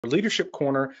Leadership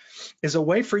Corner is a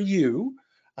way for you,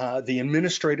 the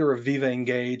administrator of Viva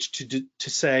Engage, to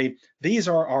say, these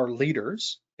are our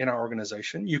leaders in our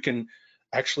organization. You can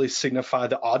actually signify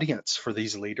the audience for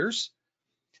these leaders.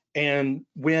 And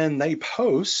when they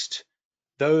post,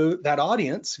 though, that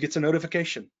audience gets a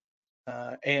notification.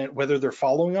 And whether they're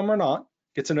following them or not,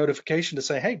 gets a notification to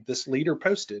say, hey, this leader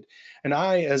posted. And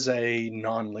I, as a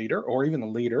non-leader or even a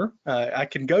leader, I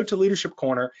can go to Leadership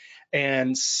Corner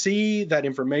and see that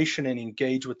information and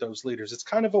engage with those leaders. It's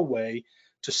kind of a way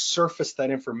to surface that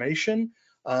information,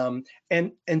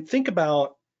 and think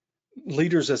about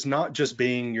leaders as not just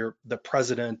being the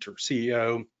president or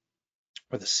CEO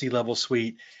or the C-level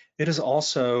suite. It is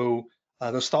also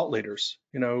those thought leaders,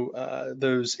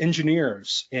 those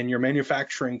engineers in your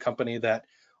manufacturing company that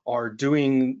are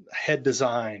doing head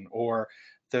design, or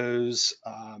those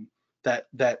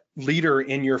that leader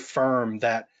in your firm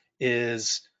that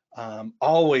is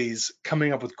always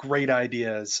coming up with great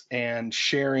ideas and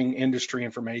sharing industry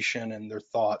information and their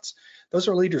thoughts. Those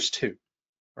are leaders too,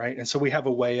 right? And so we have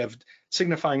a way of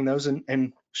signifying those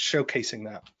and showcasing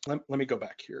that. Let me go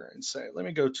back here and say, let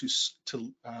me go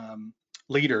to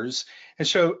leaders and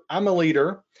show I'm a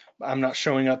leader. I'm not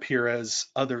showing up here as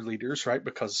other leaders, right?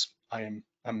 Because I'm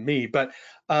me. But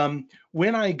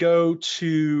when I go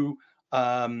to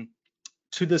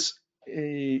this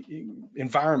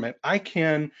environment, I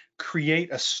can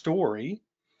create a story,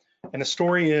 and a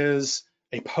story is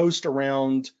a post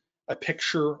around a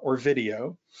picture or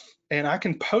video, and I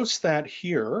can post that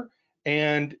here,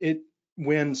 and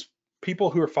when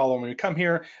people who are following me come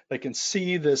here, they can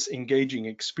see this engaging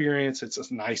experience. It's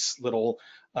a nice little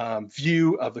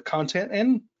view of the content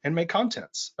and make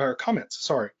comments.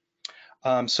 Sorry.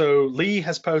 So Lee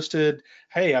has posted,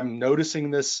 hey, I'm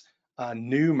noticing this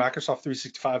new Microsoft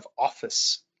 365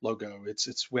 Office logo.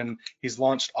 It's when he's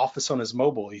launched Office on his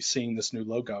mobile, he's seeing this new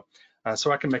logo.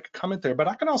 So I can make a comment there, but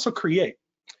I can also create.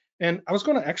 And I was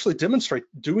going to actually demonstrate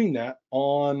doing that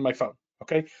on my phone,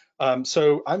 okay?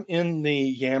 So I'm in the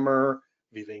Yammer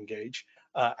Viva Engage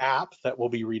app that will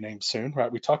be renamed soon,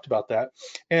 right? We talked about that.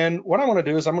 And what I want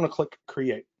to do is I'm going to click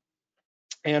Create.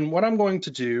 And what I'm going to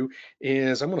do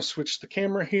is I'm going to switch the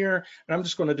camera here, and I'm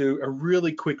just going to do a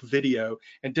really quick video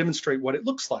and demonstrate what it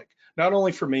looks like, not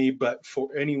only for me, but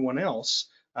for anyone else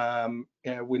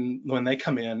when they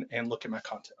come in and look at my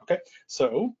content, okay?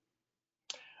 So,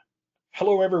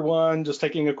 hello everyone, just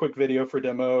taking a quick video for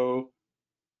demo.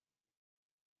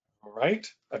 All right,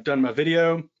 I've done my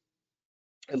video.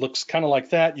 It looks kind of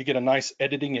like that. You get a nice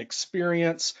editing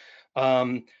experience.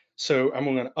 So I'm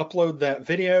going to upload that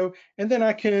video, and then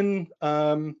I can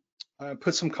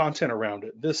put some content around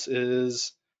it. This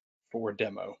is for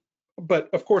demo, but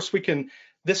of course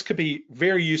this could be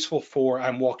very useful for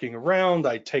I'm walking around,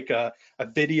 I take a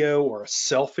video or a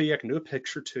selfie, I can do a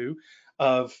picture too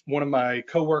of one of my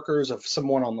coworkers, of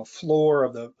someone on the floor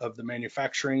of the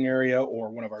manufacturing area,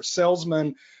 or one of our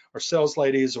salesmen or sales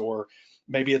ladies, or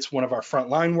maybe it's one of our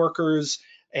frontline workers,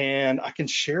 and I can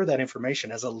share that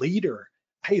information as a leader.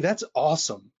 Hey, that's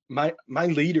awesome. My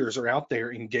leaders are out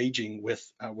there engaging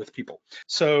with people.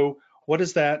 So what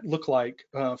does that look like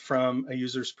from a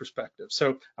user's perspective?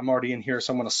 So I'm already in here,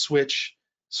 so I'm going to switch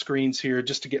screens here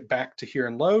just to get back to here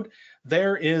and load.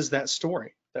 There is that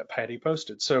story that Patty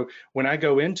posted. So when I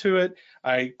go into it,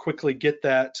 I quickly get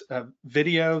that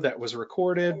video that was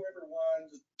recorded,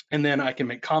 and then I can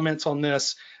make comments on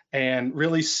this and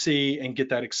really see and get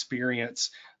that experience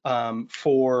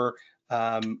for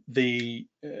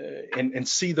and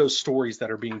see those stories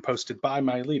that are being posted by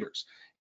my leaders.